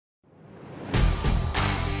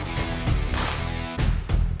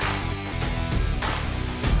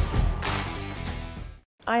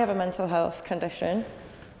I have a mental health condition.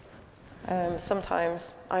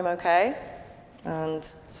 Sometimes I'm okay, and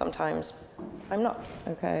sometimes I'm not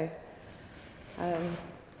okay.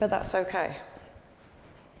 But that's okay.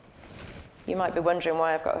 You might be wondering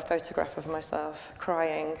why I've got a photograph of myself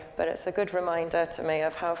crying, but it's a good reminder to me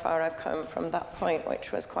of how far I've come from that point,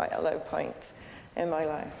 which was quite a low point in my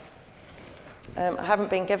life. I haven't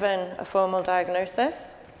been given a formal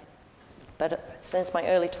diagnosis, but since my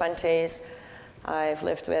early 20s, I've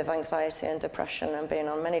lived with anxiety and depression and been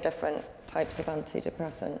on many different types of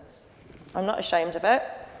antidepressants. I'm not ashamed of it.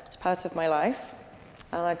 It's part of my life.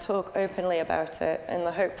 And I talk openly about it in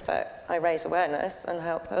the hope that I raise awareness and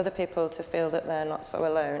help other people to feel that they're not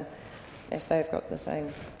so alone if they've got the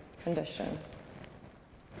same condition.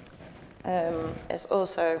 It's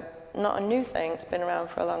also not a new thing. It's been around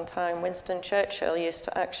for a long time. Winston Churchill used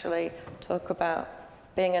to actually talk about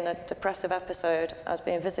being in a depressive episode as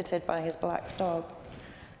being visited by his black dog.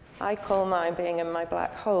 I call mine being in my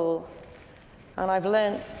black hole, and I've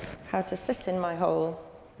learnt how to sit in my hole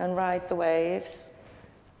and ride the waves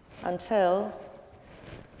until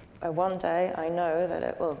one day I know that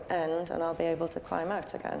it will end and I'll be able to climb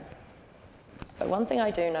out again. But one thing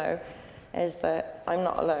I do know is that I'm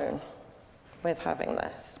not alone with having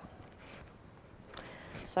this.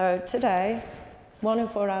 So today, 1 in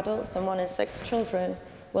 4 adults and 1 in 6 children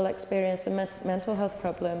will experience a mental health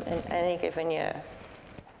problem in any given year.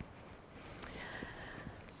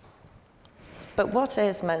 But what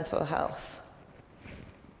is mental health?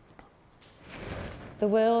 The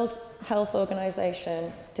World Health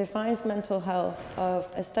Organization defines mental health of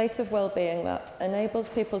a state of well-being that enables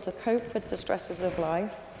people to cope with the stresses of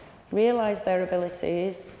life, realize their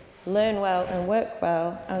abilities, learn well and work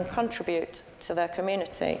well, and contribute to their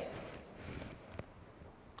community.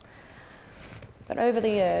 But over the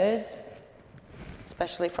years,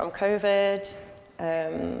 especially from COVID,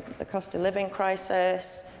 the cost of living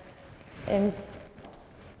crisis,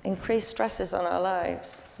 increased stresses on our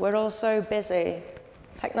lives, we're all so busy.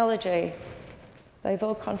 Technology, they've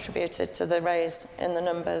all contributed to the rise in the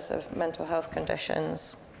numbers of mental health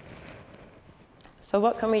conditions. So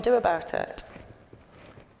what can we do about it?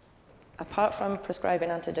 Apart from prescribing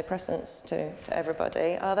antidepressants to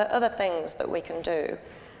everybody, are there other things that we can do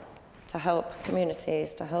to help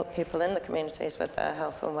communities, to help people in the communities with their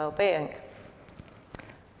health and well-being?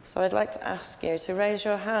 So I'd like to ask you to raise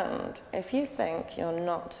your hand if you think you're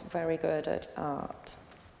not very good at art.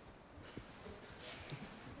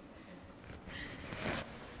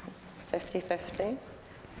 50-50.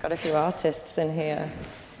 Got a few artists in here.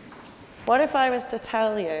 What if I was to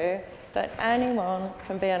tell you that anyone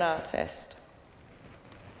can be an artist?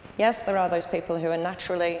 Yes, there are those people who are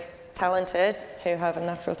naturally talented, who have a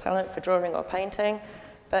natural talent for drawing or painting,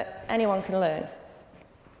 but anyone can learn.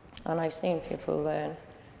 And I've seen people learn.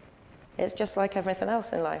 It's just like everything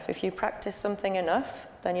else in life. If you practice something enough,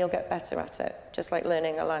 then you'll get better at it, just like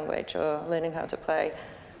learning a language or learning how to play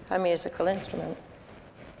a musical instrument.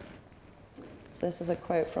 So this is a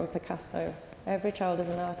quote from Picasso. Every child is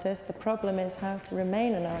an artist. The problem is how to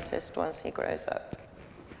remain an artist once he grows up.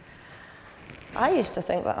 I used to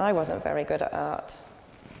think that I wasn't very good at art.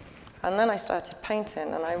 And then I started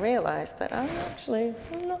painting and I realized that I'm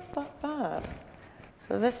not that bad.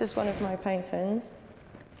 So this is one of my paintings.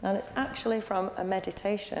 And it's actually from a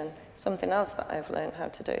meditation, something else that I've learned how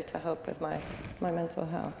to do to help with my mental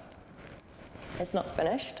health. It's not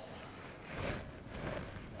finished.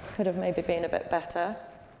 Could have maybe been a bit better,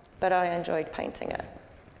 but I enjoyed painting it.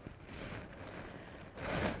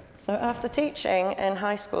 So after teaching in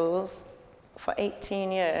high schools for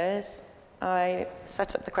 18 years, I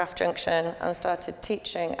set up the Craft Junction and started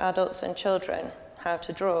teaching adults and children how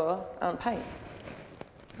to draw and paint.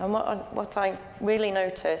 And what I really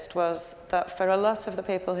noticed was that for a lot of the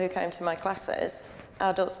people who came to my classes,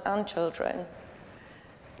 adults and children,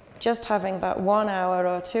 just having that 1 hour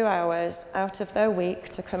or 2 hours out of their week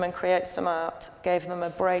to come and create some art gave them a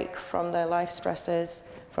break from their life stresses,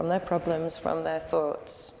 from their problems, from their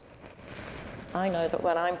thoughts. I know that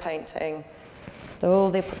when I'm painting,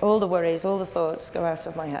 all the worries, all the thoughts go out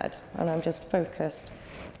of my head, and I'm just focused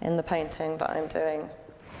in the painting that I'm doing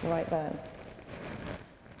right then.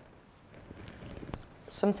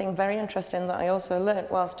 Something very interesting that I also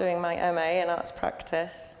learnt whilst doing my MA in arts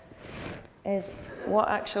practice is what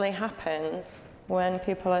actually happens when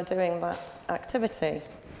people are doing that activity.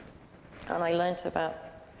 And I learnt about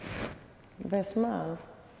this man.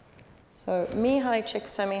 So Mihaly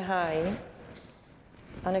Csikszentmihalyi,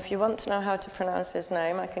 and if you want to know how to pronounce his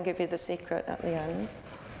name, I can give you the secret at the end.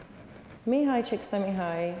 Mihaly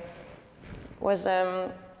Csikszentmihalyi was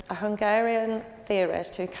a Hungarian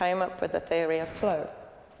theorist who came up with the theory of flow.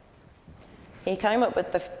 He came up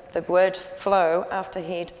with the word flow after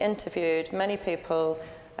he'd interviewed many people,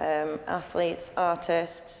 athletes,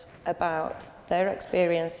 artists, about their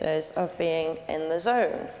experiences of being in the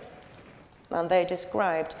zone. And they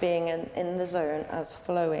described being in the zone as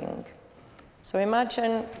flowing. So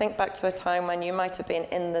imagine, think back to a time when you might have been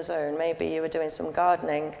in the zone. Maybe you were doing some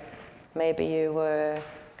gardening, maybe you were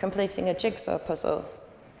completing a jigsaw puzzle,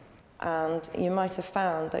 and you might have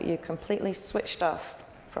found that you completely switched off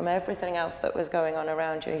from everything else that was going on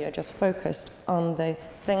around you. You're just focused on the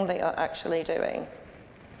thing that you're actually doing.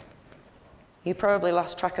 You probably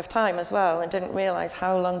lost track of time as well and didn't realize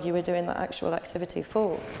how long you were doing that actual activity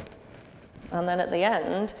for. And then at the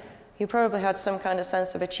end, you probably had some kind of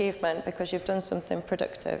sense of achievement because you've done something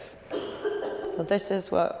productive. Well, this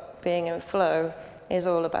is what being in flow is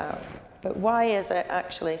all about. But why is it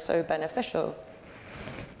actually so beneficial?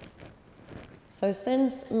 So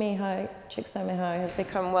since Mihaly Csikszentmihalyi has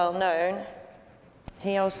become well known,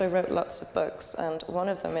 he also wrote lots of books, and one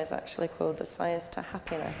of them is actually called The Science to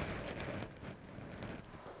Happiness.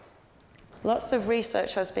 Lots of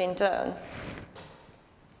research has been done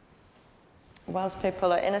whilst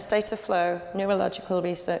people are in a state of flow, neurological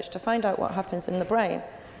research, to find out what happens in the brain.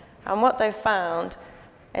 And what they've found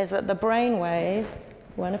is that the brain waves,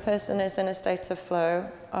 when a person is in a state of flow,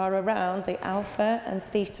 are around the alpha and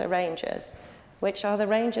theta ranges, which are the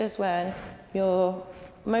ranges when you're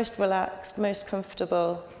most relaxed, most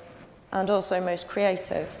comfortable, and also most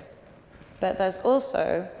creative. But there's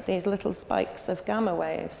also these little spikes of gamma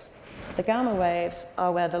waves. The gamma waves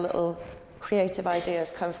are where the little creative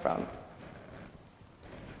ideas come from.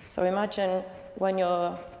 So imagine when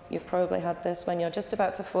you've probably had this, when you're just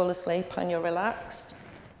about to fall asleep and you're relaxed,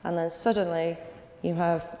 and then suddenly you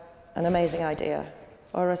have an amazing idea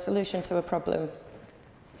or a solution to a problem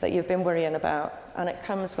that you've been worrying about. And it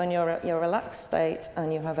comes when you're at your relaxed state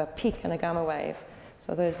and you have a peak and a gamma wave.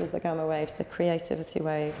 So those are the gamma waves, the creativity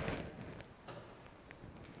waves.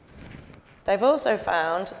 They've also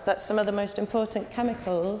found that some of the most important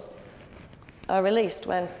chemicals are released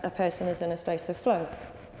when a person is in a state of flow.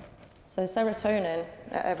 So serotonin,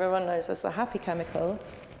 everyone knows as the happy chemical,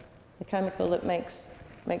 the chemical that makes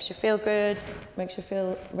you feel good, makes you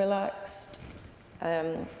feel relaxed,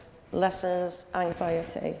 lessens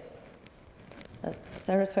anxiety.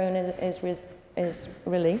 Serotonin is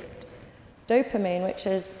released. Dopamine, which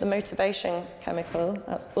is the motivation chemical,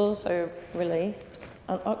 that's also released.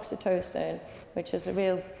 And oxytocin, which is a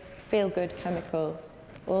real feel-good chemical,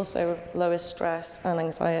 also lowers stress and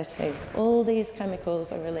anxiety. All these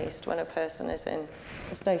chemicals are released when a person is in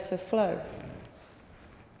a state of flow.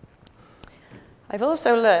 I've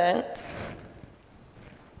also learnt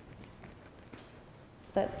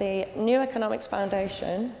that the New Economics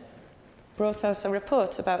Foundation brought out a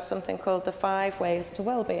report about something called the 5 Ways to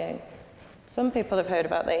Wellbeing. Some people have heard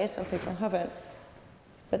about these, some people haven't.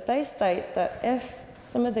 But they state that if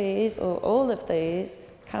some of these or all of these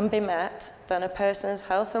can be met, then a person's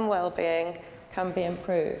health and well-being can be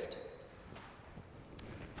improved.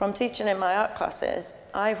 From teaching in my art classes,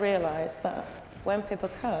 I've realised that when people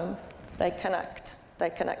come, they connect. They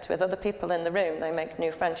connect with other people in the room. They make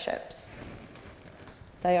new friendships.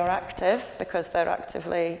 They are active because they're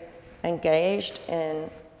actively engaged in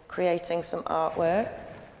creating some artwork.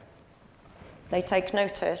 They take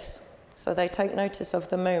notice. So they take notice of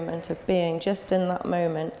the moment, of being just in that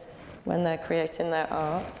moment when they're creating their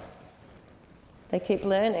art. They keep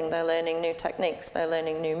learning. They're learning new techniques. They're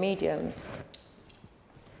learning new mediums.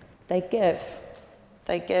 They give.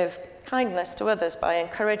 They give kindness to others by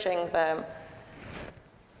encouraging them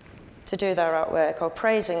to do their artwork or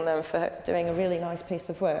praising them for doing a really nice piece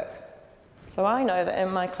of work. So I know that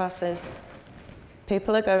in my classes,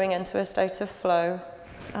 people are going into a state of flow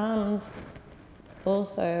and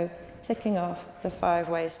also ticking off the 5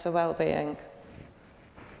 ways to well-being.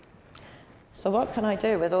 So what can I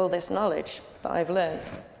do with all this knowledge that I've learned?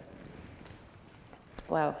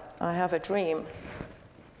 Well, I have a dream.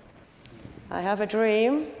 I have a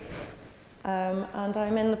dream, and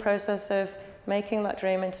I'm in the process of making that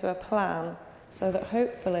dream into a plan so that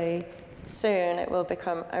hopefully soon it will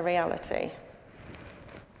become a reality.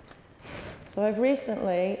 So I've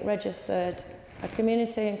recently registered a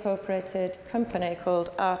community incorporated company called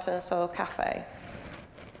Art and Soul Cafe.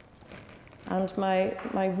 And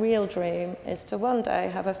my real dream is to one day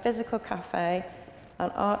have a physical cafe, an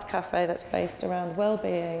art cafe that's based around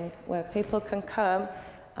well-being, where people can come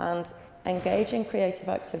and engage in creative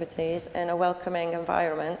activities in a welcoming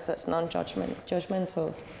environment that's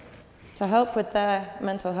non-judgmental, to help with their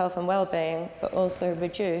mental health and well-being, but also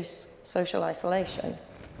reduce social isolation.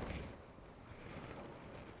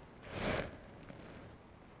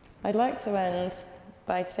 I'd like to end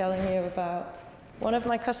by telling you about one of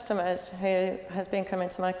my customers who has been coming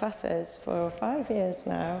to my classes for 5 years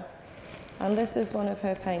now. And this is one of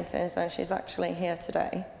her paintings, and she's actually here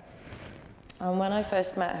today. And when I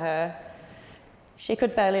first met her, she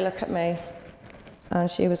could barely look at me, and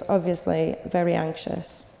she was obviously very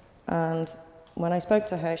anxious. And when I spoke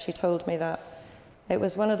to her, she told me that it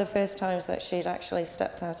was one of the first times that she'd actually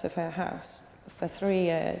stepped out of her house for 3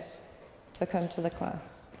 years to come to the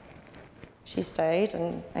class. She stayed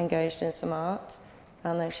and engaged in some art,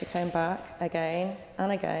 and then she came back again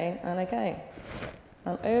and again and again.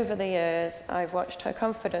 And over the years, I've watched her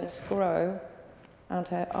confidence grow and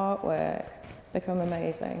her artwork become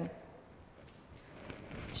amazing.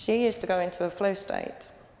 She used to go into a flow state,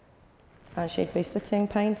 and she'd be sitting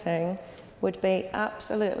painting, would be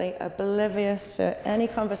absolutely oblivious to any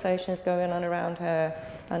conversations going on around her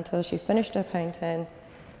until she finished her painting,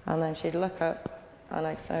 and then she'd look up and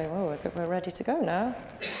I'd say, oh, we're ready to go now.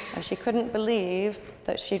 And she couldn't believe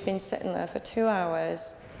that she'd been sitting there for 2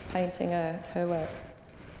 hours painting her work.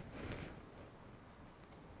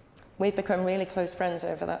 We've become really close friends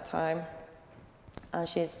over that time, and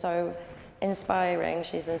she's so inspiring.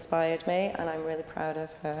 She's inspired me, and I'm really proud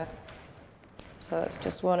of her. So that's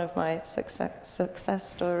just one of my success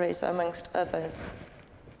stories amongst others.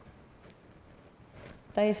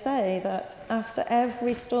 They say that after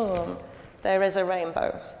every storm, there is a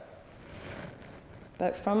rainbow.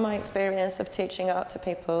 But from my experience of teaching art to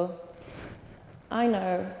people, I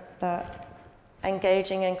know that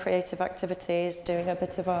engaging in creative activities, doing a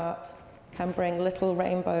bit of art, can bring little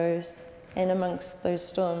rainbows in amongst those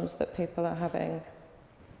storms that people are having.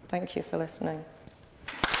 Thank you for listening.